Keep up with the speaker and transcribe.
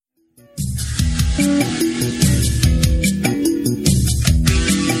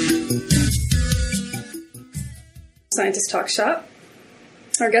Scientist Talk Shop.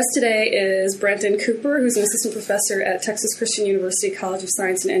 Our guest today is Brenton Cooper, who's an assistant professor at Texas Christian University College of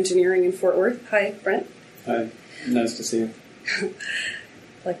Science and Engineering in Fort Worth. Hi, Brent. Hi. Nice to see you.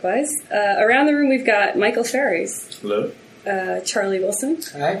 Likewise. Around the room, we've got Michael Ferries. Hello. Charlie Wilson.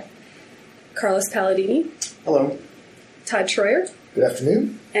 Hi. Carlos Palladini. Hello. Todd Troyer. Good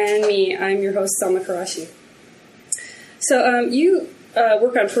afternoon. And me. I'm your host, Selma Karashi. So you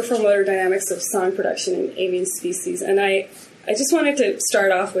work on peripheral motor dynamics of song production in avian species, and I just wanted to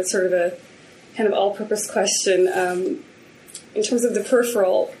start off with sort of a kind of all-purpose question. In terms of the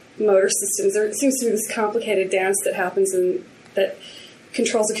peripheral motor systems, there seems to be this complicated dance that happens that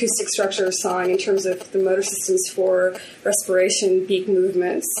controls acoustic structure of song in terms of the motor systems for respiration, beak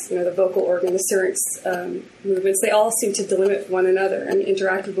movements, the vocal organ, the syrinx movements. They all seem to delimit one another and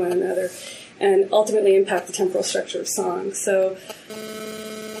interact with one another and ultimately impact the temporal structure of song. So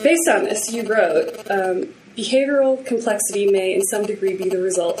based on this, you wrote, behavioral complexity may in some degree be the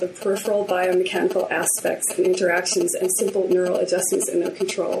result of peripheral biomechanical aspects and interactions and simple neural adjustments in their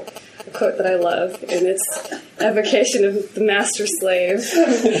control. A quote that I love in its evocation of the master-slave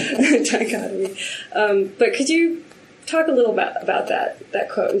dichotomy. But could you talk a little about that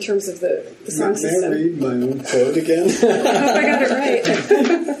quote in terms of the song system? May I read my own quote again? I hope I got it right.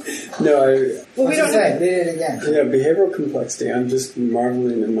 Read it again. Yeah, behavioral complexity. I'm just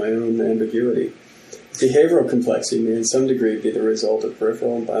marveling in my own ambiguity. Behavioral complexity may in some degree be the result of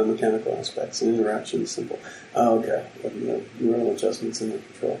peripheral and biomechanical aspects and interactions simple. Okay, the neural adjustments in their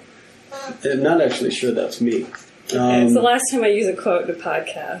control. I'm not actually sure that's me. It's the last time I use a quote in a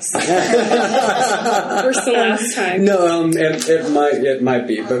podcast. First and last time. No, it might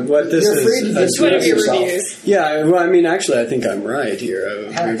be, but what this You're free is... to It's one of your reviews. Yeah, well, I mean, actually, I think I'm right here.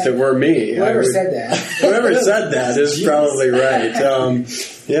 If it were me... Whoever said that is probably right.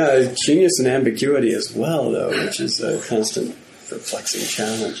 Genius and ambiguity as well, though, which is a constant perplexing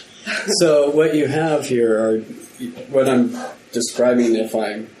challenge. So what you have here are what I'm describing, if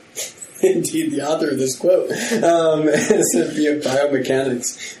I'm indeed the author of this quote, is the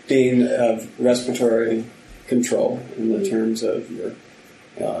biomechanics being of respiratory control in the terms of your...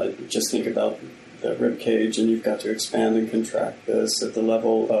 just think about the rib cage, and you've got to expand and contract this at the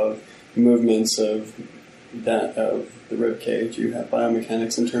level of movements of the rib cage. You have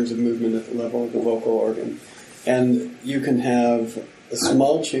biomechanics in terms of movement at the level of the vocal organ. And you can have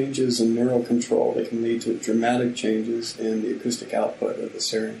small changes in neural control that can lead to dramatic changes in the acoustic output of the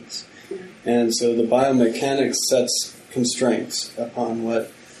syrinx. And so the biomechanics sets constraints upon what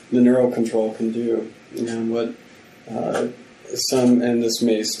the neural control can do. And what and this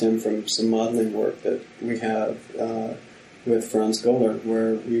may stem from some modeling work that we have with Franz Goller,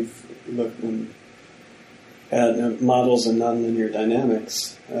 where we've looked at models of nonlinear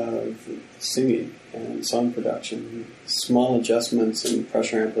dynamics of singing and song production. Small adjustments in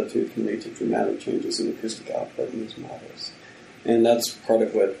pressure amplitude can lead to dramatic changes in acoustic output in these models. And that's part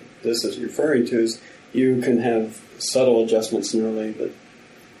of what this is referring to, is you can have subtle adjustments neurally that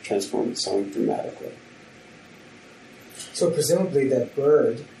transform the song dramatically. So presumably that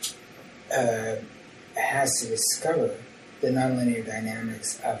bird has to discover the nonlinear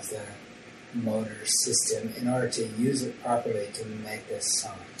dynamics of the motor system in order to use it properly to make this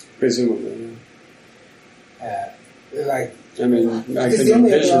sound. Presumably, yeah. I can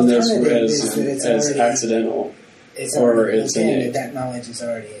envision this as accidental, or it's innate. That knowledge is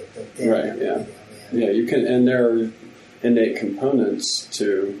already built in. Right, yeah. Yeah, you can, and there are innate components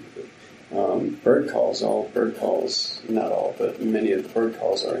to bird calls. All bird calls, not all, but many of the bird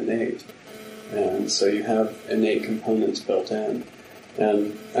calls are innate. And so you have innate components built in.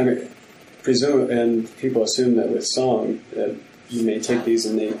 And people assume that with song that you may take these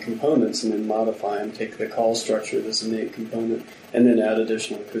innate components and then modify them, take the call structure of this innate component, and then add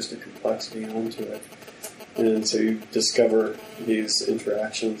additional acoustic complexity onto it. And so you discover these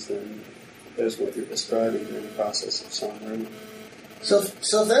interactions, and there's what you're describing in the process of song learning. So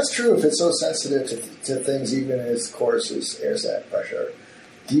if that's true, if it's so sensitive to things even as coarse as air sac pressure,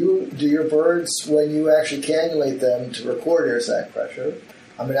 do your birds, when you actually cannulate them to record air sac pressure,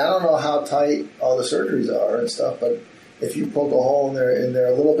 I mean, I don't know how tight all the surgeries are and stuff, but if you poke a hole and they're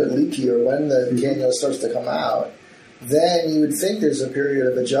a little bit leaky, or when the cannula starts to come out, then you would think there's a period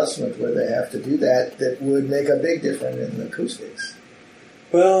of adjustment where they have to do that would make a big difference in the acoustics.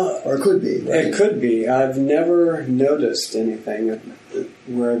 Well, or it could be. Right? It could be. I've never noticed anything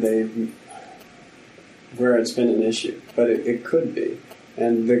where it's been an issue, but it could be.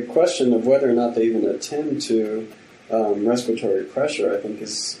 And the question of whether or not they even attend to respiratory pressure, I think,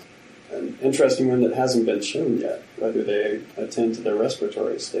 is an interesting one that hasn't been shown yet, whether they attend to their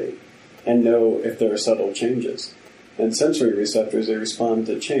respiratory state and know if there are subtle changes. And sensory receptors, they respond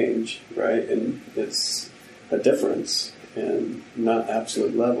to change, right? And it's a difference in not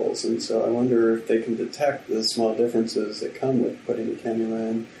absolute levels. And so I wonder if they can detect the small differences that come with putting a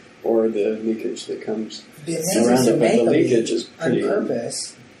cannula in, or the leakage that comes around it. But the leakage is pretty... on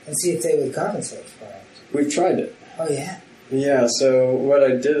purpose, and see if they would compensate for it. We've tried it. Oh, yeah? Yeah, so what I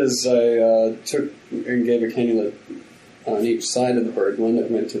did is I took and gave a cannula on each side of the bird, one that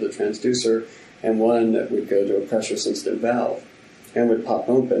went to the transducer and one that would go to a pressure-sensitive valve and would pop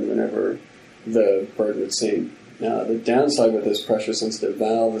open whenever the bird would sing. Now, the downside with this pressure-sensitive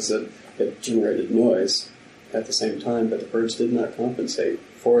valve is that it generated noise at the same time, but the birds did not compensate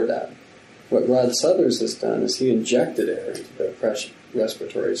for that. What Rod Suthers has done is he injected air into the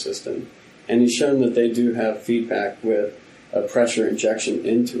respiratory system, and he's shown that they do have feedback with a pressure injection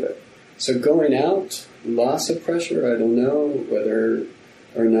into it. So going out, loss of pressure, I don't know whether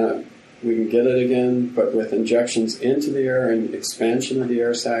or not we can get it again, but with injections into the air and expansion of the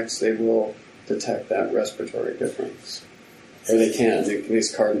air sacs, they will detect that respiratory difference. Or they can,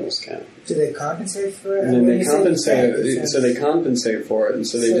 these cardinals can. Do they compensate for it? And then they compensate, so they compensate for it, and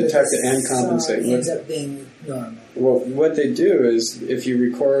so they detect it and compensate. It ends up being normal. Well, what they do is, if you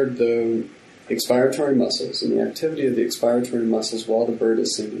record the expiratory muscles and the activity of the expiratory muscles while the bird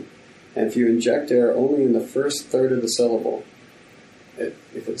is singing, and if you inject air only in the first third of the syllable,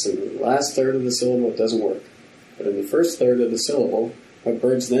 if it's in the last third of the syllable, it doesn't work. But in the first third of the syllable, what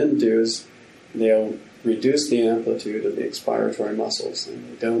birds then do is they'll reduce the amplitude of the expiratory muscles, and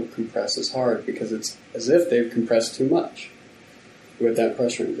they don't compress as hard because it's as if they've compressed too much with that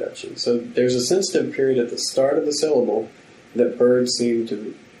pressure injection. So there's a sensitive period at the start of the syllable that birds seem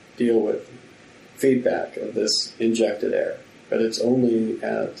to deal with feedback of this injected air, but it's only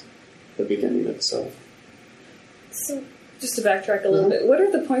at the beginning of the syllable. So, just to backtrack a little bit, what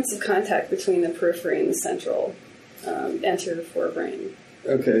are the points of contact between the periphery and the central anterior forebrain?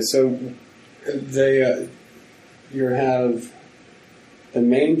 Okay, so you have the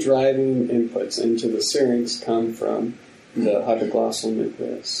main driving inputs into the syrinx come from the hypoglossal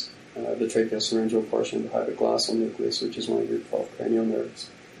nucleus, the tracheosyringeal portion of the hypoglossal nucleus, which is one of your 12 cranial nerves.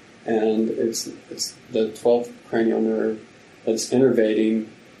 And it's the 12th cranial nerve that's innervating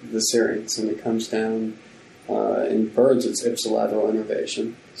the syrinx, and it comes down. In birds, it's ipsilateral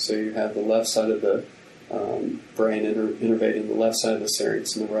innervation. So you have the left side of the brain innervating the left side of the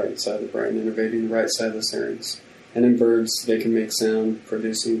syrinx, and the right side of the brain innervating the right side of the syrinx. And in birds, they can make sound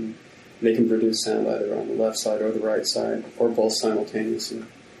producing. They can produce sound either on the left side or the right side, or both simultaneously.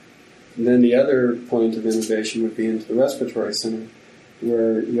 And then the other point of innervation would be into the respiratory center,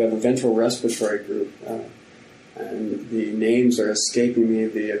 where you have a ventral respiratory group. And the names are escaping me.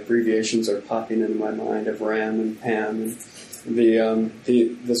 The abbreviations are popping into my mind of RAM and PAM. And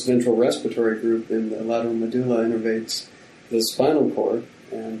this ventral respiratory group in the lateral medulla innervates the spinal cord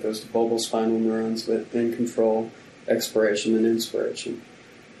and goes to bulbal spinal neurons that then control expiration and inspiration.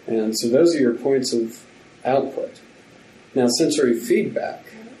 And so those are your points of output. Now, sensory feedback.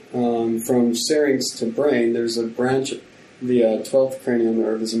 From syrinx to brain, there's a branch. The 12th cranial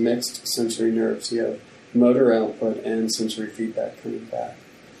nerve is a mixed sensory nerve. So you have motor output and sensory feedback coming back.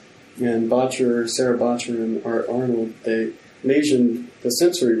 And Sarah Botcher and Art Arnold, they lesioned the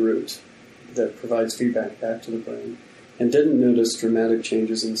sensory root that provides feedback back to the brain and didn't notice dramatic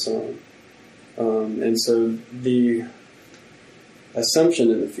changes in song. And so the assumption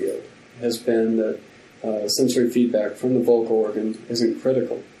in the field has been that sensory feedback from the vocal organ isn't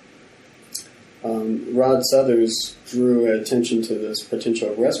critical. Rod Suthers drew attention to this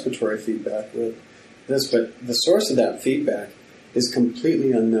potential respiratory feedback with this, but the source of that feedback is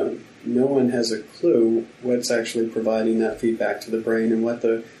completely unknown. No one has a clue what's actually providing that feedback to the brain and what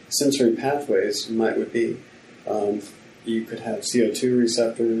the sensory pathways would be. You could have CO2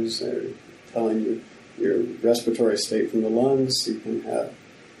 receptors telling you your respiratory state from the lungs. You can have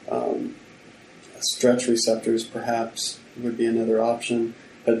stretch receptors, perhaps, would be another option.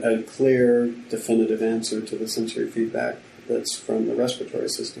 But a clear, definitive answer to the sensory feedback that's from the respiratory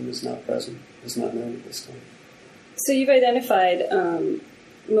system is not present, is not known at this time. So you've identified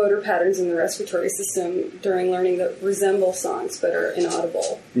motor patterns in the respiratory system during learning that resemble songs but are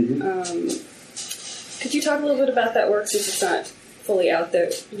inaudible. Mm-hmm. Could you talk a little bit about that work, since it's not fully out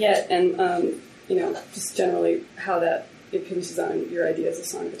there yet, and just generally how that impinges on your ideas of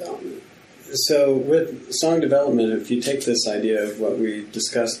song development? So with song development, if you take this idea of what we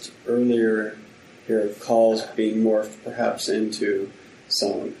discussed earlier here of calls being morphed perhaps into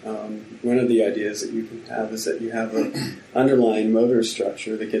song, one of the ideas that you can have is that you have an underlying motor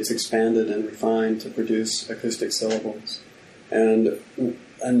structure that gets expanded and refined to produce acoustic syllables. And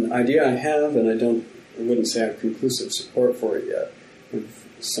an idea I have, and I don't I wouldn't say I have conclusive support for it yet. With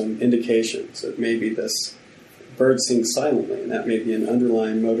some indications that maybe this bird sings silently, and that may be an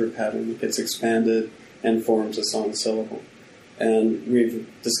underlying motor pattern that gets expanded and forms a song syllable. And we've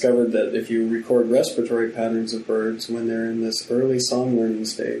discovered that if you record respiratory patterns of birds when they're in this early song learning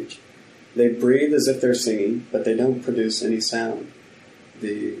stage, they breathe as if they're singing, but they don't produce any sound.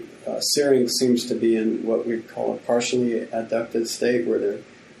 The syrinx seems to be in what we call a partially adducted state, where they're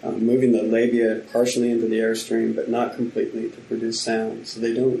moving the labia partially into the airstream, but not completely to produce sound. So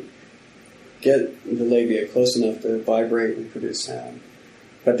they don't get the labia close enough to vibrate and produce sound.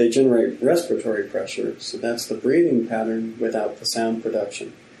 But they generate respiratory pressure, so that's the breathing pattern without the sound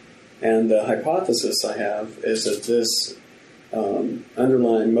production. And the hypothesis I have is that this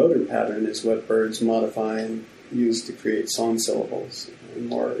underlying motor pattern is what birds modify and use to create song syllables and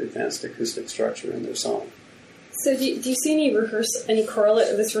more advanced acoustic structure in their song. So do you see any correlate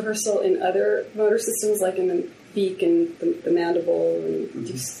of this rehearsal in other motor systems, like in the beak and the mandible? And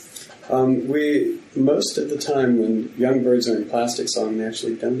Most of the time when young birds are in plastic song, they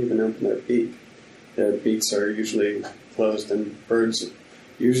actually don't even open their beak. Their beaks are usually closed, and birds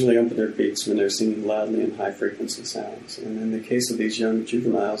usually open their beaks when they're singing loudly and high-frequency sounds. And in the case of these young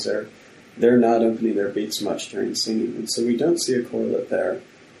juveniles, they're not opening their beaks much during singing, and so we don't see a correlate there.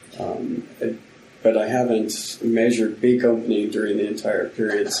 But I haven't measured beak opening during the entire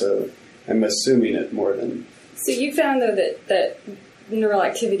period, so I'm assuming it more than... So you found, though, that neural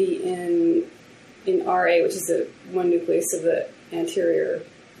activity in RA, which is the one nucleus of the anterior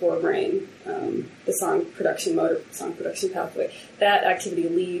forebrain, the song production pathway, that activity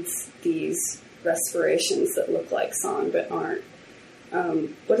leads these respirations that look like song but aren't.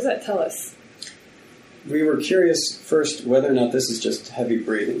 What does that tell us? We were curious first whether or not this is just heavy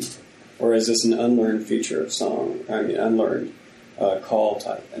breathing, or is this an unlearned feature of song? Unlearned call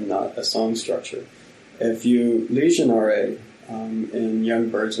type and not a song structure. If you lesion RA in young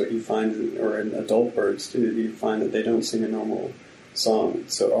birds, what you find, or in adult birds too, you find that they don't sing a normal song.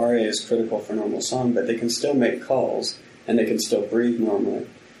 So RA is critical for normal song, but they can still make calls and they can still breathe normally.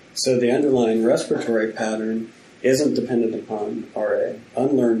 So the underlying respiratory pattern isn't dependent upon RA.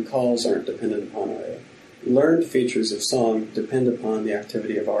 Unlearned calls aren't dependent upon RA. Learned features of song depend upon the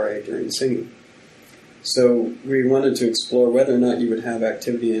activity of RA during singing. So we wanted to explore whether or not you would have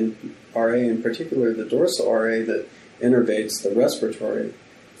activity in RA, in particular the dorsal RA that innervates the respiratory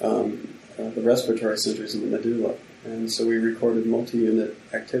centers in the medulla. And so we recorded multi-unit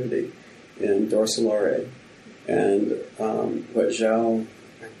activity in dorsal RA. And what Zhao,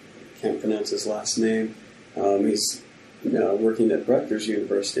 I can't pronounce his last name, he's working at Rutgers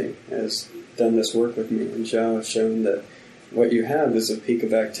University, has done this work with me, and Zhao has shown that what you have is a peak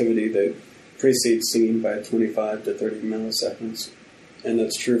of activity that precedes singing by 25 to 30 milliseconds, and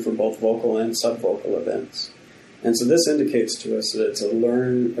that's true for both vocal and subvocal events. And so this indicates to us that it's a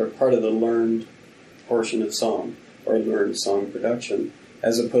learned, or part of the learned portion of song, or learned song production,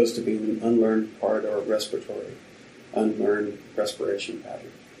 as opposed to being an unlearned part or respiratory, unlearned respiration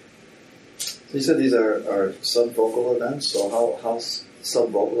pattern. So you said these are subvocal events, so how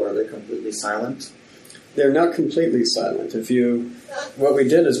subvocal, are they completely silent? They're not completely silent. What we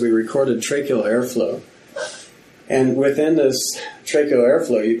did is we recorded tracheal airflow, and within this tracheal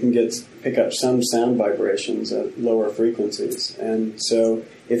airflow, you can pick up some sound vibrations at lower frequencies. And so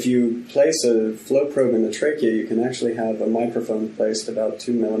if you place a flow probe in the trachea, you can actually have a microphone placed about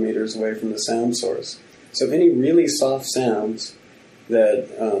 2 millimeters away from the sound source. So any really soft sounds that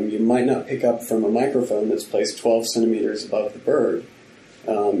you might not pick up from a microphone that's placed 12 centimeters above the bird,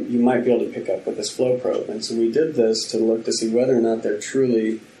 you might be able to pick up with this flow probe. And so we did this to look to see whether or not they're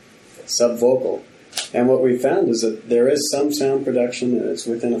truly subvocal. And what we found is that there is some sound production, and it's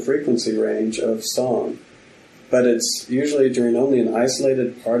within a frequency range of song, but it's usually during only an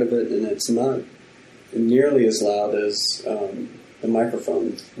isolated part of it, and it's not nearly as loud as the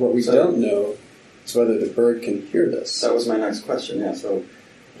microphone. What we don't know is whether the bird can hear this. That was my next question, yeah. So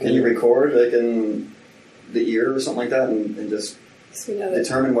can you record like in the ear or something like that and just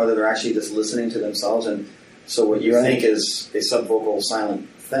determine whether they're actually just listening to themselves? And so what you think is a subvocal silent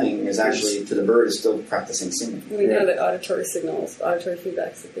thing is actually, to the bird, is still practicing singing. We know that auditory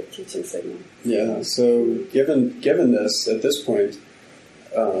feedback is a big teaching signal. Yeah, so given this, at this point,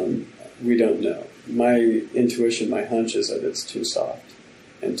 we don't know. My intuition, my hunch is that it's too soft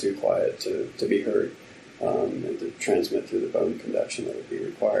and too quiet to be heard and to transmit through the bone conduction that would be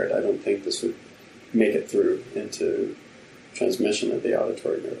required. I don't think this would make it through into transmission of the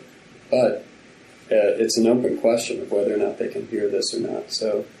auditory nerve. But it's an open question of whether or not they can hear this or not.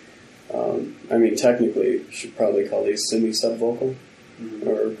 So, technically, you should probably call these semi-subvocal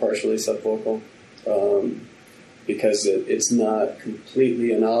or partially subvocal. because it's not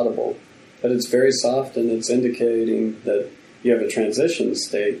completely inaudible, but it's very soft, and it's indicating that you have a transition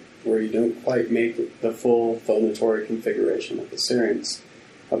state where you don't quite make the full phonatory configuration of the syrinx,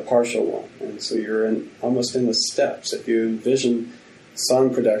 a partial one. And so you're almost in the steps. If you envision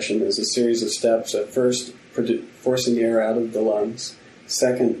song production as a series of steps, at first forcing the air out of the lungs,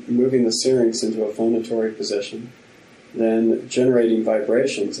 second moving the syrinx into a phonatory position, then generating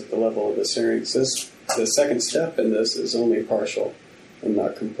vibrations at the level of the syrinx. The second step in this is only partial and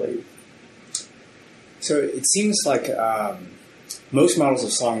not complete. So it seems like most models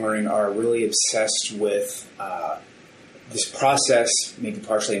of song learning are really obsessed with this process, maybe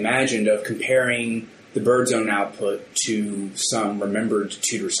partially imagined, of comparing the bird's own output to some remembered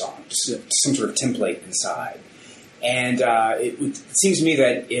tutor song, some sort of template inside. And it seems to me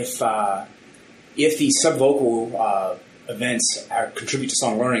that if the subvocal events contribute to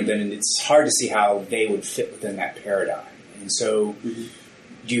song learning, then it's hard to see how they would fit within that paradigm. And so,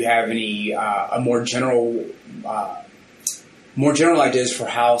 do you have any more general ideas for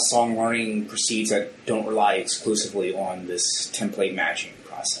how song learning proceeds that don't rely exclusively on this template matching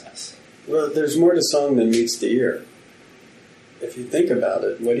process? Well, there's more to song than meets the ear. If you think about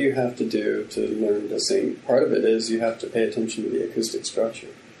it, what do you have to do to learn to sing? Part of it is you have to pay attention to the acoustic structure.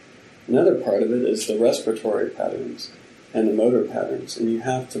 Another part of it is the respiratory patterns and the motor patterns, and you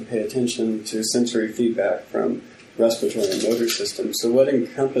have to pay attention to sensory feedback from respiratory and motor systems. So what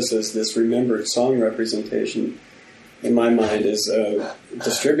encompasses this remembered song representation, in my mind, is a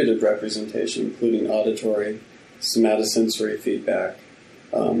distributed representation, including auditory, somatosensory feedback,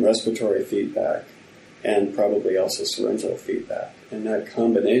 respiratory feedback, and probably also syringeal feedback. And that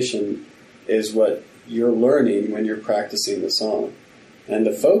combination is what you're learning when you're practicing the song. And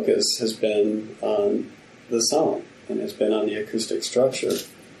the focus has been on the song, and has been on the acoustic structure,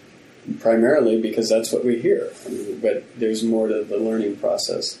 primarily because that's what we hear. But there's more to the learning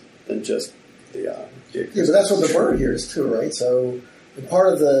process than just the acoustic. Yeah, but that's what the bird hears too, right? So the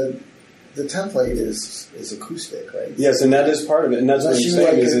part of the template is acoustic, right? Yes, and that is part of it. And that's what I'm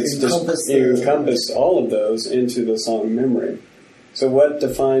saying, is you encompass all of those into the song memory. So what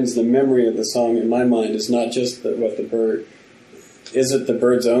defines the memory of the song, in my mind, is not just what the bird... Is it the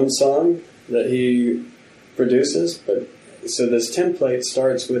bird's own song that he produces? So this template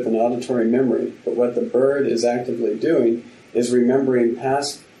starts with an auditory memory, but what the bird is actively doing is remembering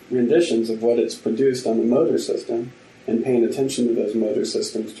past renditions of what it's produced on the motor system and paying attention to those motor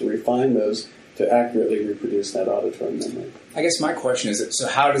systems to refine those to accurately reproduce that auditory memory. I guess my question is, so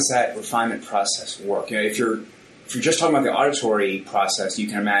how does that refinement process work? If you're just talking about the auditory process, you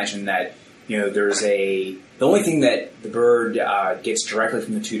can imagine that there's the only thing that the bird gets directly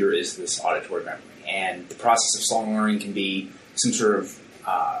from the tutor is this auditory memory, and the process of song learning can be some sort of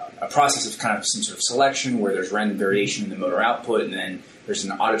a process of kind of some sort of selection where there's random variation in the motor output, and then there's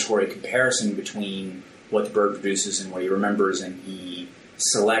an auditory comparison between what the bird produces and what he remembers, and he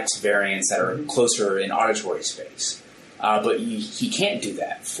selects variants that are closer in auditory space. But he can't do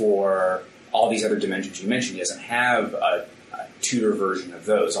that for all these other dimensions you mentioned. He doesn't have a tutor version of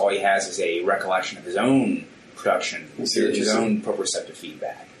those. All he has is a recollection of his own production, his own proprioceptive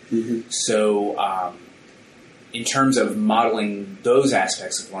feedback. Mm-hmm. So in terms of modeling those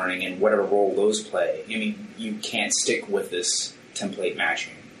aspects of learning and whatever role those play, you can't stick with this template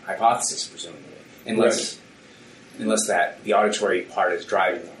matching hypothesis, presumably, unless that the auditory part is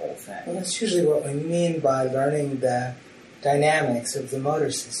driving the whole thing. Well, that's usually what we mean by learning the dynamics of the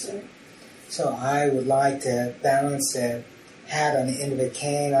motor system. So I would like to balance a hat on the end of a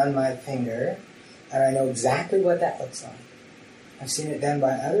cane on my finger, and I know exactly what that looks like. I've seen it done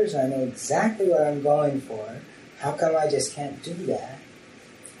by others, and I know exactly what I'm going for. How come I just can't do that?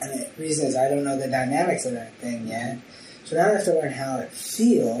 And the reason is I don't know the dynamics of that thing yet. So now I have to learn how it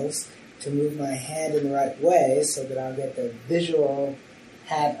feels to move my hand in the right way so that I'll get the visual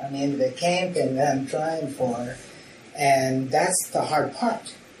hat on the end of the cane thing that I'm trying for. And that's the hard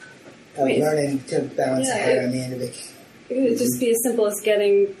part of learning to balance the hat on the end of the cane. It would just be as simple as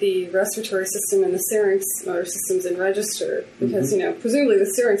getting the respiratory system and the syrinx motor systems in register, because presumably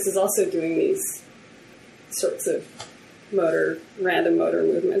the syrinx is also doing these sorts of random motor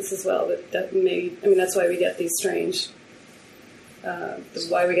movements as well. That's why we get these strange.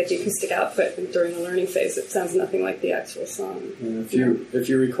 Why we get the acoustic output during the learning phase. It sounds nothing like the actual song. And if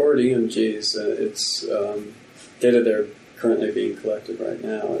you record EMGs, it's data that are currently being collected right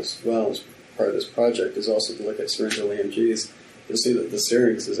now, as well as part of this project, is also to look at syringeal EMGs. You'll see that the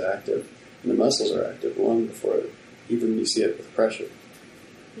syrinx is active and the muscles are active long before even you see it with pressure.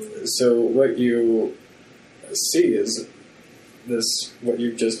 So what you see is this, what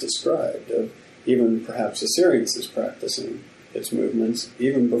you've just described, of even perhaps a syrinx is practicing its movements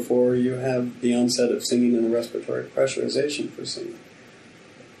even before you have the onset of singing and the respiratory pressurization for singing.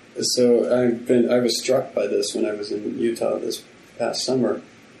 So I was struck by this when I was in Utah this past summer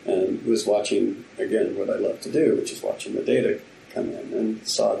and was watching, again, what I love to do, which is watching the data come in, and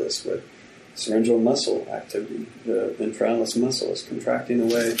saw this with syringeal muscle activity. The ventralis muscle is contracting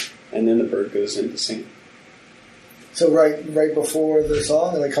away, and then the bird goes into singing. So right before the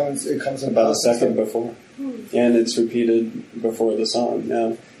song, and it comes in about a second before, and it's repeated before the song.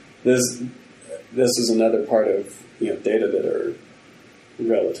 Now, this is another part of data that are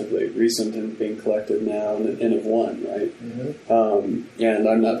relatively recent and being collected now in N of 1, right? Mm-hmm. And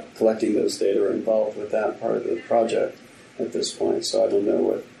I'm not collecting those data or involved with that part of the project at this point, so I don't know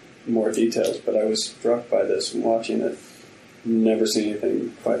what more details. But I was struck by this and watching it. Never seen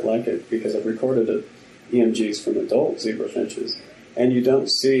anything quite like it because I've recorded it. EMGs from adult zebra finches, and you don't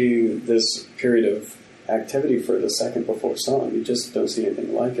see this period of activity for the second before song. You just don't see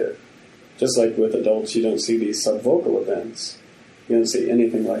anything like it. Just like with adults, you don't see these subvocal events. You don't see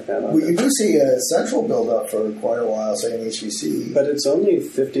anything like that. Well, you do see a central build-up for quite a while, say in HVC. But it's only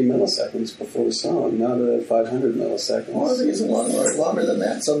 50 milliseconds before song, not 500 milliseconds. Well, I think it's longer than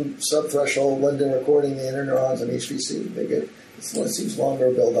that. Some subthreshold, when they're recording the interneurons in HVC, they get... It seems longer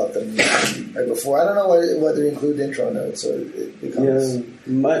build up than right before. I don't know whether you include intro notes or it becomes.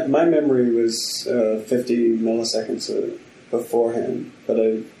 Yeah, my memory was 50 milliseconds beforehand,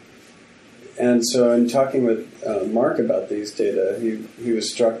 and so in talking with Mark about these data, he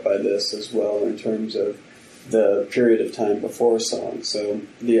was struck by this as well in terms of the period of time before song. So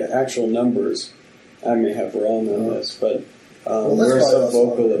the actual numbers, I may have wrong on this, but. Where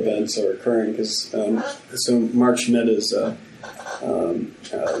subvocal events are occurring, because so Mark Schmidt is a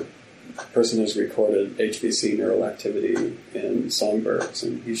person who's recorded HVC neural activity in songbirds,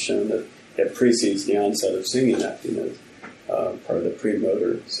 and he's shown that it precedes the onset of singing acting as part of the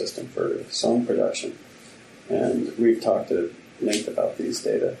premotor system for song production. And we've talked at length about these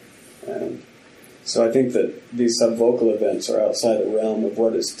data, and so I think that these subvocal events are outside the realm of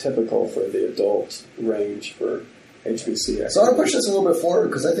what is typical for the adult range for HVC activity. So I want to push this a little bit forward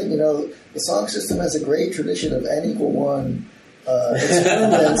because I think, the song system has a great tradition of N=1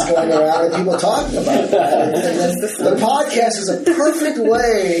 experiments going around and people talking about that. And then the podcast is a perfect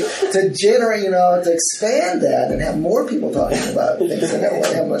way to generate, to expand that and have more people talking about things that don't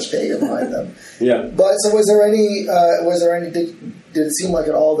really have much data behind them. Yeah. But so was there any, did it seem like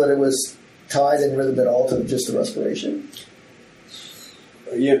at all that it was tied in rhythm at all to just the respiration?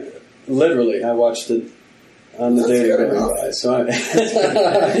 Yeah, literally, I watched it on the data going by, so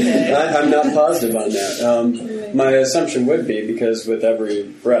I'm not positive on that. My assumption would be because with every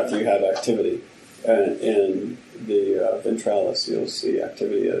breath you have activity in the ventralis, you'll see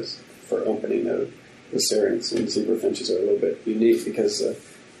activity as for opening of the syrinx, and zebra finches are a little bit unique because so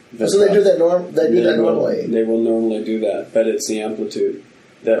they do that normally. They will normally do that, but it's the amplitude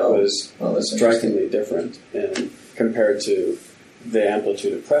that was strikingly different compared to the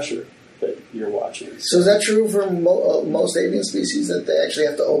amplitude of pressure that you're watching. So is that true for most avian species, that they actually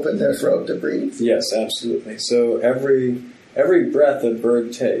have to open their throat to breathe? Yes, absolutely. So every breath a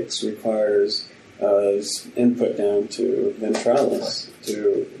bird takes requires input down to ventralis.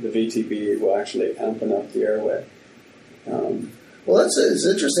 To the VTB will actually open up the airway. Well, it's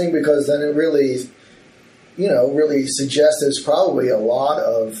interesting because then it really, really suggests there's probably a lot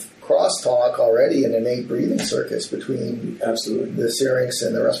of crosstalk already in innate breathing circuits between the syrinx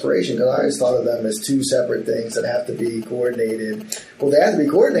and the respiration. Because I always thought of them as two separate things that have to be coordinated. Well, they have to be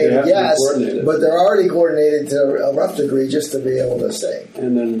coordinated, yes, but they're already coordinated to a rough degree just to be able to sing.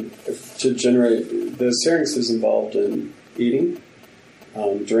 And then to generate, the syrinx is involved in eating,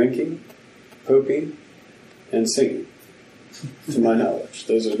 drinking, pooping, and singing. To my knowledge,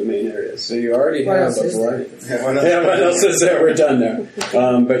 those are the main areas. So you already have a variety. What else is there? We're done there.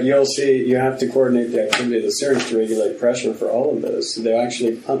 But you'll see, you have to coordinate the activity of the syrinx to regulate pressure for all of those. So they'll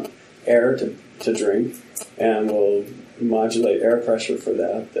actually pump air to drink, and will modulate air pressure for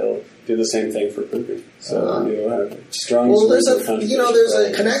that. They'll do the same thing for pooping. So you'll have strong. Well, there's a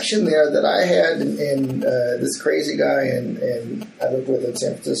connection there that I had in this crazy guy I lived with in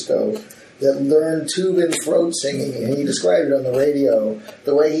San Francisco that learned tube and throat singing, and he described it on the radio.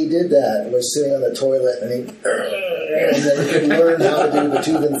 The way he did that was sitting on the toilet, and then he could learn how to do the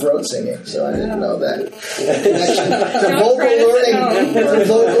tube and throat singing. So I didn't know that connection to vocal learning.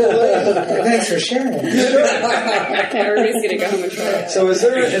 Thanks for sharing. Everybody's going to go home and try it. So is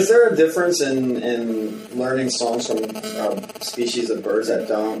there a difference in learning songs from species of birds that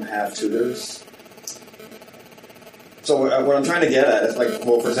don't have tutors? So what I'm trying to get at is like,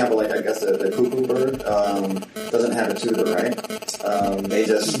 well, for example, like I guess the cuckoo bird doesn't have a tutor, right? They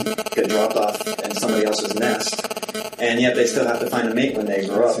just get dropped off in somebody else's nest, and yet they still have to find a mate when they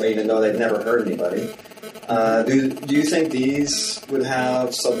grow up, even though they've never heard anybody. Do you think these would have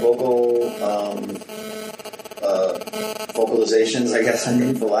subvocal vocalizations, I guess,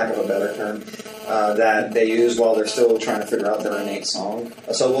 for lack of a better term, that they use while they're still trying to figure out their innate song?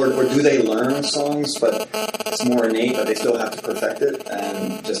 So, or do they learn songs, but it's more innate, but they still have to perfect it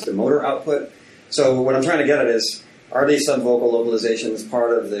and just the motor output? So what I'm trying to get at is, are these subvocal localizations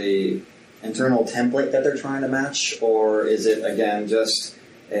part of the internal template that they're trying to match, or is it, again, just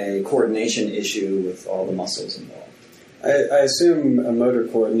a coordination issue with all the muscles involved? I assume a motor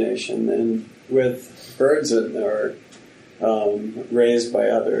coordination, and with birds that are raised by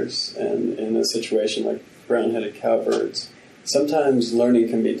others, and in a situation like brown-headed cowbirds, sometimes learning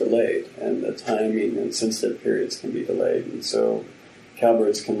can be delayed, and the timing and sensitive periods can be delayed, and so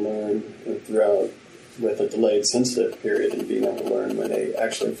cowbirds can learn throughout with a delayed sensitive period and being able to learn when they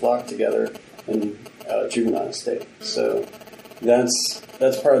actually flock together in juvenile state. So that's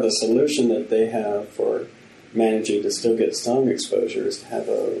part of the solution that they have for managing to still get song exposure, is to have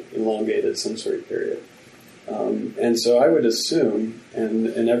a elongated sensory period. And so I would assume, and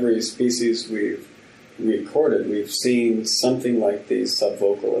in every species we've recorded, we've seen something like these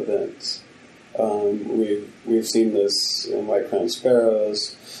subvocal events. We've seen this in white-crowned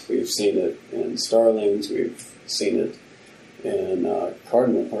sparrows, we've seen it in starlings, we've seen it in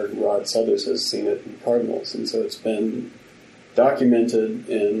cardinal, or Rod Suthers has seen it in cardinals, and so it's been documented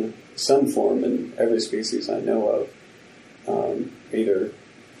in some form in every species I know of, either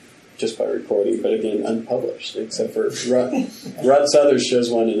just by recording, but again, unpublished, except for Rod Suthers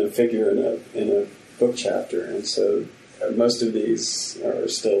shows one in a figure in a book chapter, and so most of these are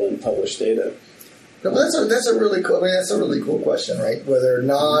still in published data. No, but that's a really cool. I mean, that's a really cool question, right? Whether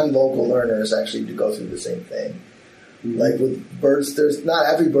non-vocal learners actually do go through the same thing. Mm-hmm. Like with birds, not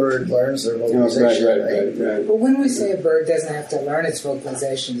every bird learns their vocalization, right? But when we say a bird doesn't have to learn its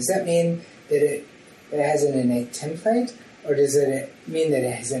vocalization, does that mean that it has an innate template, or does it mean that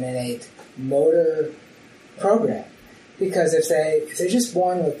it has an innate motor program? Because if they're just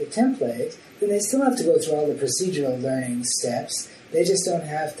born with the template, then they still have to go through all the procedural learning steps. They just don't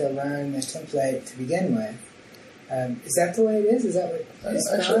have to learn the template to begin with. Is that the way it is? Is that what it's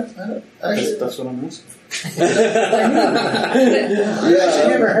Actually, that's what I'm asking. I've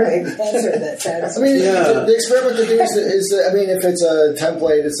never heard an answer that satisfies. The experiment to do is if it's a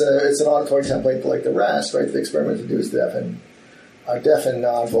template, it's an auditory template like the rest, right? The experiment to do is deafen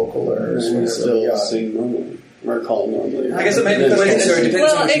non-vocal learners. And we still sing normally. Or call normally. I guess it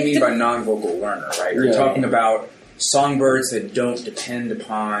depends on what you mean by non-vocal learner, right? You're talking about songbirds that don't depend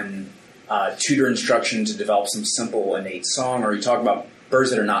upon tutor instruction to develop some simple innate song, or you talk about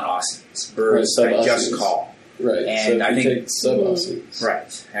birds that are not Aussians, birds that just call. Right. And so if you take sub-Aussians,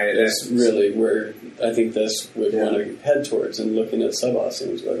 right. That's really where I think this would want to head towards, and looking at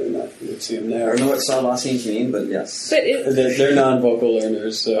sub-Aussians, whether or not you would see them there. I don't know what sub-Aussians mean, but yes. But they're non-vocal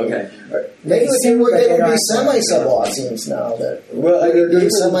learners. So. Okay. Maybe they would be semi-sub-Aussians now. They're doing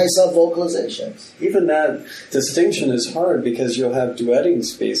semi-sub vocalizations. Even that distinction is hard, because you'll have duetting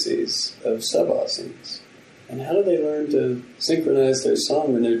species of sub-Aussians. And how do they learn to synchronize their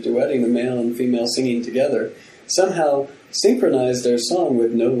song when they're duetting, the male and female singing together? Somehow synchronize their song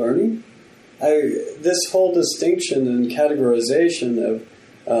with no learning? This whole distinction and categorization of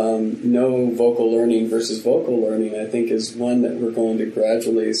no vocal learning versus vocal learning, I think, is one that we're going to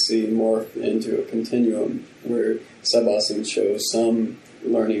gradually see morph into a continuum where sub-Aussians show some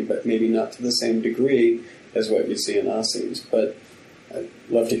learning, but maybe not to the same degree as what you see in Aussians. But I'd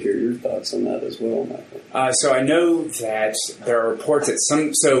love to hear your thoughts on that as well, Michael. So I know that there are reports that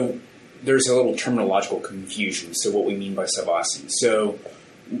so there's a little terminological confusion. So what we mean by sub-Aussian. So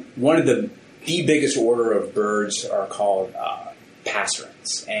one of the biggest order of birds are called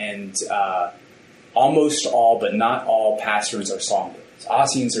passerines, and almost all, but not all, passerines are songbirds.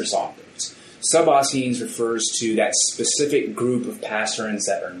 Aussians are songbirds. Sub-Aussians refers to that specific group of passerines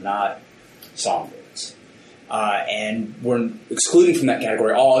that are not songbirds. And we're excluding from that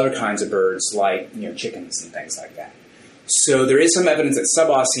category all other kinds of birds, like chickens and things like that. So there is some evidence that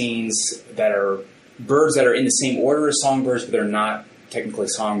sub-Aussians, that are birds that are in the same order as songbirds, but they're not technically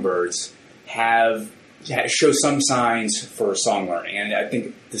songbirds, show some signs for song learning. And I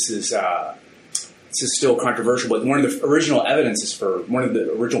think this is still controversial, but one of the original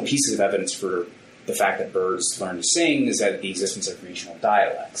pieces of evidence for the fact that birds learn to sing is that the existence of regional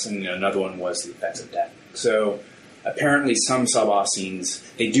dialects, and another one was the effects of deafening. So apparently some sub-Austenes,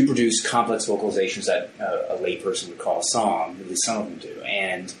 they do produce complex vocalizations that a layperson would call a song, at least some of them do,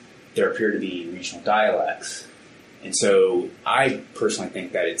 and there appear to be regional dialects. And so I personally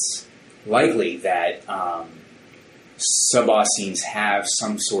think that it's likely that sub-Austenes have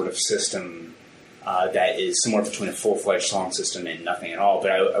some sort of system that is somewhere between a full-fledged song system and nothing at all.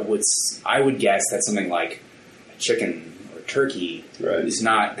 But I would guess that something like a chicken or turkey is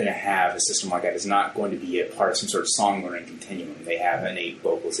not going to have a system like that. It's not going to be a part of some sort of song learning continuum. They have innate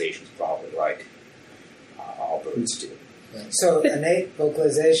vocalizations probably like all birds do. So innate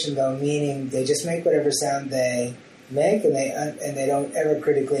vocalization, though, meaning they just make whatever sound they make, and they don't ever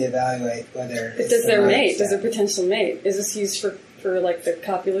critically evaluate whether it's does their mate, does their potential mate, is this used for like the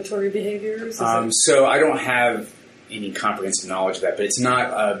copulatory behaviors? So I don't have any comprehensive knowledge of that, but it's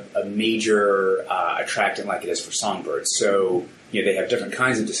not a major attractant like it is for songbirds. So they have different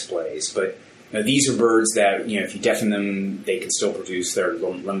kinds of displays, but these are birds that if you deafen them, they can still produce their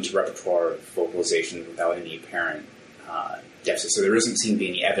limited repertoire of vocalization without any apparent deficit. So there doesn't seem to be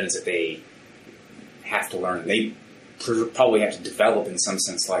any evidence that they have to learn. They probably have to develop in some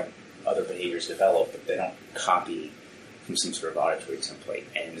sense like other behaviors develop, but they don't copy from some sort of auditory template.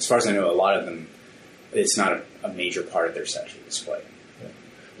 And as far as I know, a lot of them, it's not a major part of their sexual display.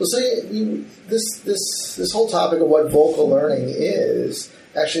 Well, see, this whole topic of what vocal learning is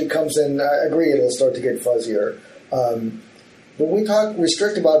actually comes in. I agree, it'll start to get fuzzier. When we talk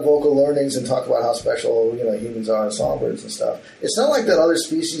restrict about vocal learnings and talk about how special humans are and songbirds and stuff, it's not like that other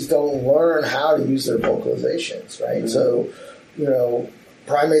species don't learn how to use their vocalizations, right? Mm-hmm. So,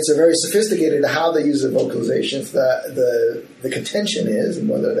 primates are very sophisticated in how they use their vocalizations. The contention is, and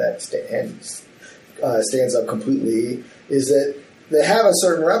whether that stands up completely, is that they have a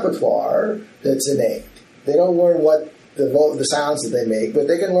certain repertoire that's innate. They don't learn what the sounds that they make, but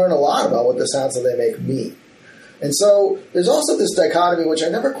they can learn a lot about what the sounds that they make mean. And so there's also this dichotomy, which I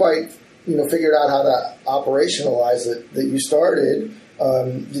never quite figured out how to operationalize it, that you started.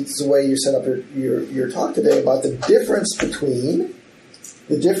 It's the way you set up your talk today about the difference between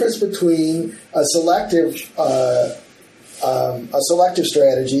a selective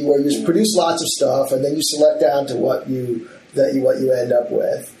strategy where you produce lots of stuff and then you select down to what you end up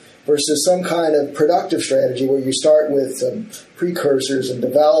with, versus some kind of productive strategy where you start with some precursors and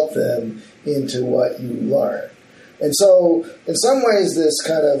develop them into what you learn. And so, in some ways, this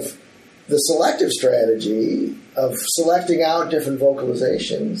kind of the selective strategy of selecting out different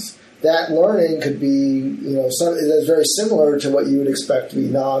vocalizations, that learning could be, that's very similar to what you would expect to be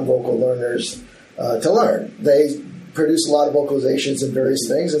non-vocal learners to learn. They produce a lot of vocalizations in various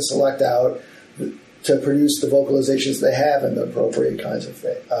things and select out to produce the vocalizations they have in the appropriate kinds of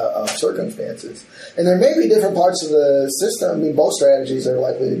circumstances. And there may be different parts of the system. I mean, both strategies are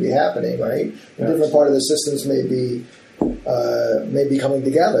likely to be happening, right? A different part of the systems may be coming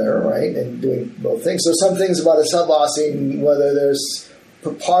together, right, and doing both things. So some things about a sub-Austen, whether there's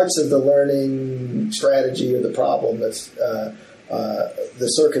parts of the learning strategy or the problem that's the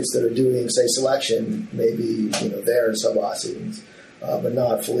circuits that are doing, say, selection, may be there in sub-Austens. But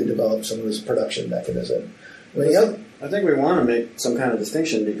not fully developed some of this production mechanism. I think we want to make some kind of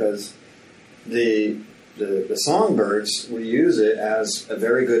distinction because the songbirds, we use it as a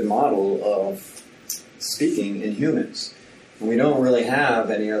very good model of speaking in humans. And we don't really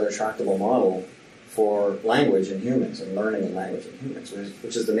have any other tractable model for language in humans and learning in language in humans,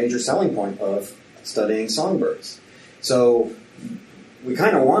 which is the major selling point of studying songbirds. So we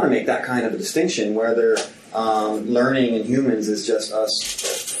kind of want to make that kind of a distinction, whether learning in humans is just us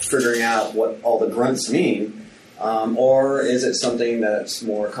figuring out what all the grunts mean, or is it something that's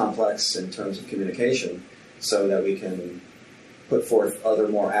more complex in terms of communication so that we can put forth other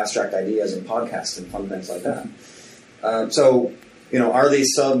more abstract ideas in podcasts and fun things like that. So, are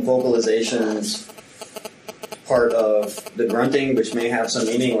these sub-vocalizations part of the grunting, which may have some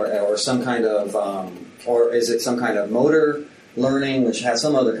meaning, or some kind of, or is it some kind of motor learning, which has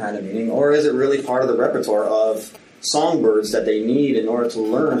some other kind of meaning, or is it really part of the repertoire of songbirds that they need in order to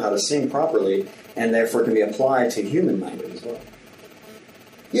learn how to sing properly, and therefore can be applied to human language as well?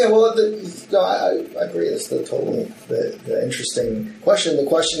 Yeah, well, I agree. It's the interesting question. The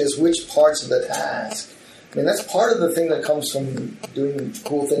question is which parts of the task. I mean, that's part of the thing that comes from doing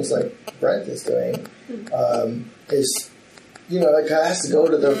cool things like Brent is doing. Is it has to go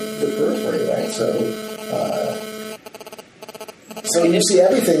to the periphery, right? So you see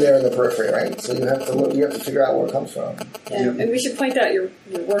everything there in the periphery, right? So you have to figure out where it comes from. Yeah, and we should point out your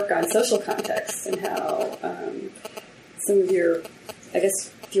work on social context and how some of your, I guess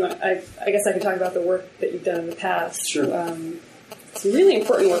if you want, I guess I can talk about the work that you've done in the past. Sure. some really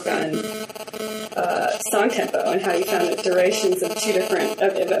important work on song tempo and how you found that durations of two different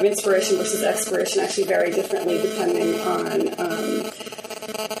of inspiration versus expiration actually vary differently depending on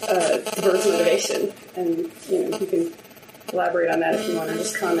the bird's motivation. And you can elaborate on that if you want, or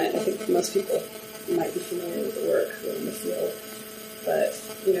just comment. I think most people might be familiar with the work in the field, but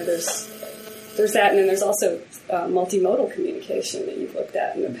there's that, and then there's also multimodal communication that you've looked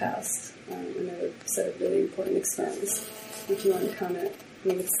at in the past. Another set of really important experiments. If you want to comment,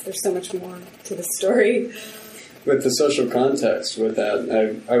 there's so much more to the story. With the social context, with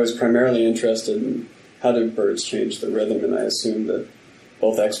that, I was primarily interested in how do birds change the rhythm, and I assumed that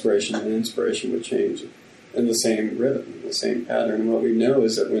both expiration and inspiration would change in the same rhythm, the same pattern. And what we know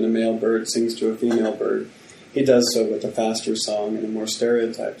is that when a male bird sings to a female bird, he does so with a faster song and a more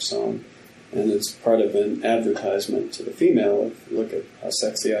stereotyped song. And it's part of an advertisement to the female of, look at how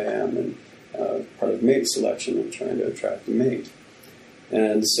sexy I am, and part of mate selection and trying to attract a mate.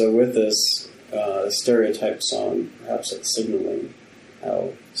 And so with this stereotyped song, perhaps it's signaling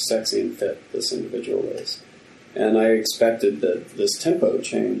how sexy and fit this individual is. And I expected that this tempo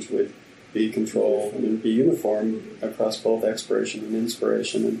change would be controlled and be uniform across both expiration and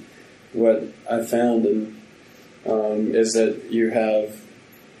inspiration. And what I found is that you have,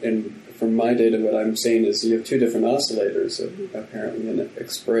 from my data, what I'm seeing is you have two different oscillators, apparently an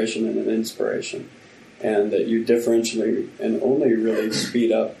expiration and an inspiration, and that you differentially and only really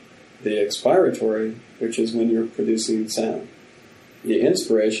speed up the expiratory, which is when you're producing sound. The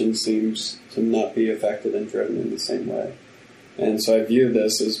inspiration seems to not be affected and driven in the same way. And so I view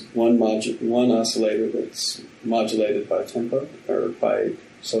this as one oscillator that's modulated by tempo or by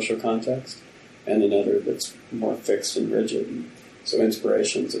social context, and another that's more fixed and rigid. So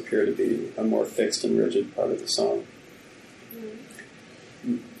inspirations appear to be a more fixed and rigid part of the song.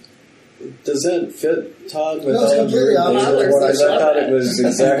 Does that fit, Todd, with all of your data? Because I thought it was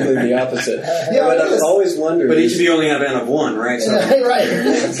exactly the opposite. But I've always wondered. But each of you only have N of 1, right? So. Right.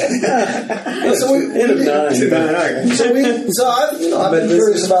 So N of 9. So I've been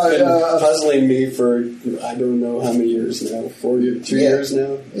curious about puzzling me for I don't know how many years now, 2 years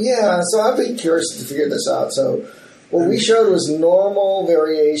now. Yeah. So I've been curious to figure this out. So what we showed was normal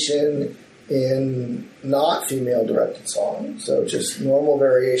variation in not female-directed song, so just normal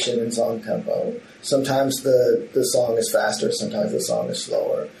variation in song tempo. Sometimes the song is faster, sometimes the song is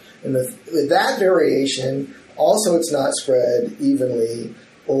slower. And with that variation, also it's not spread evenly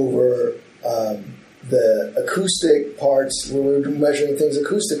over the acoustic parts where we're measuring things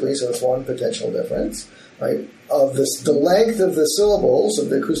acoustically, so it's one potential difference, right? Of the length of the syllables, of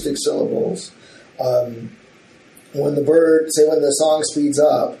the acoustic syllables, when the song speeds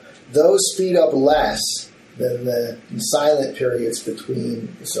up, those speed up less than the silent periods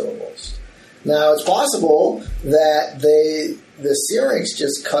between the syllables. Now, it's possible that the syrinx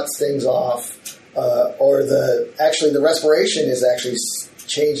just cuts things off, or the respiration is actually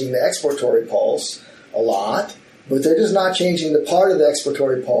changing the expiratory pulse a lot, but they're just not changing the part of the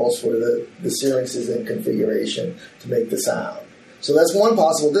expiratory pulse where the syrinx is in configuration to make the sound. So that's one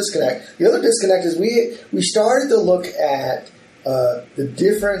possible disconnect. The other disconnect is we started to look at the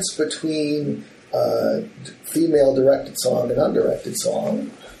difference between female-directed song and undirected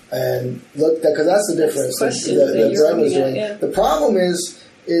song, and look, because that's the difference that Brent was doing. Yeah. The problem is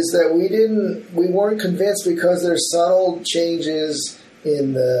that we weren't convinced because there's subtle changes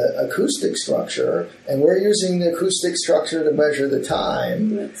in the acoustic structure, and we're using the acoustic structure to measure the time.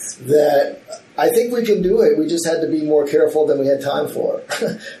 That I think we can do it. We just had to be more careful than we had time for.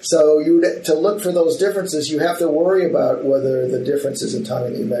 So to look for those differences, you have to worry about whether the differences in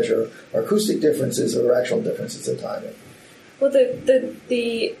timing that you measure are acoustic differences or actual differences in timing. Well,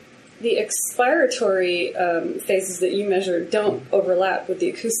 the expiratory phases that you measure don't overlap with the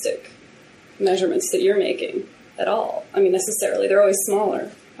acoustic measurements that you're making at all. I mean, necessarily. They're always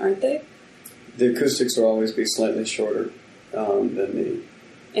smaller, aren't they? The acoustics will always be slightly shorter than the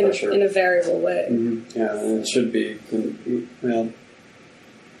pressure. In a variable way. Mm-hmm. Yeah, and it should be,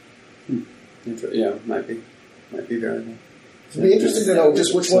 might be variable. It'd be interesting to know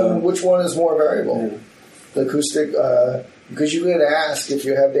just which one is more variable. Yeah. The acoustic, because you could ask if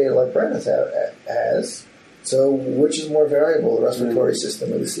you have data like Brent has. So, which is more variable, the respiratory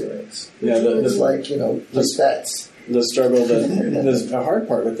system or the syrinx? Yeah, it's like, just bets. The struggle, the hard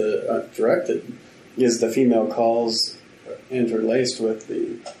part with the directed is the female calls interlaced with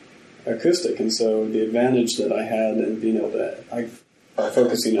the acoustic, and so the advantage that I had in being able to,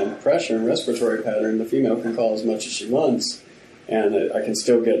 focusing on pressure and respiratory pattern, the female can call as much as she wants, and I can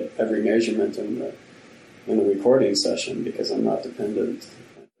still get every measurement in the recording session because I'm not dependent.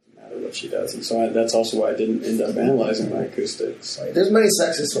 matter what she does. And so that's also why I didn't end up analyzing my acoustics. Right. There's many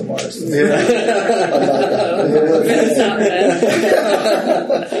sexes from Mars.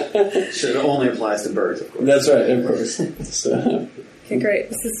 So it only applies to birds, of course. That's right, of course. So. Okay, great.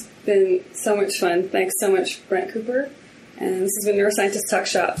 This has been so much fun. Thanks so much, Brent Cooper. And this has been Neuroscientist Talk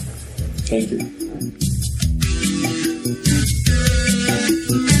Shop. Thank you.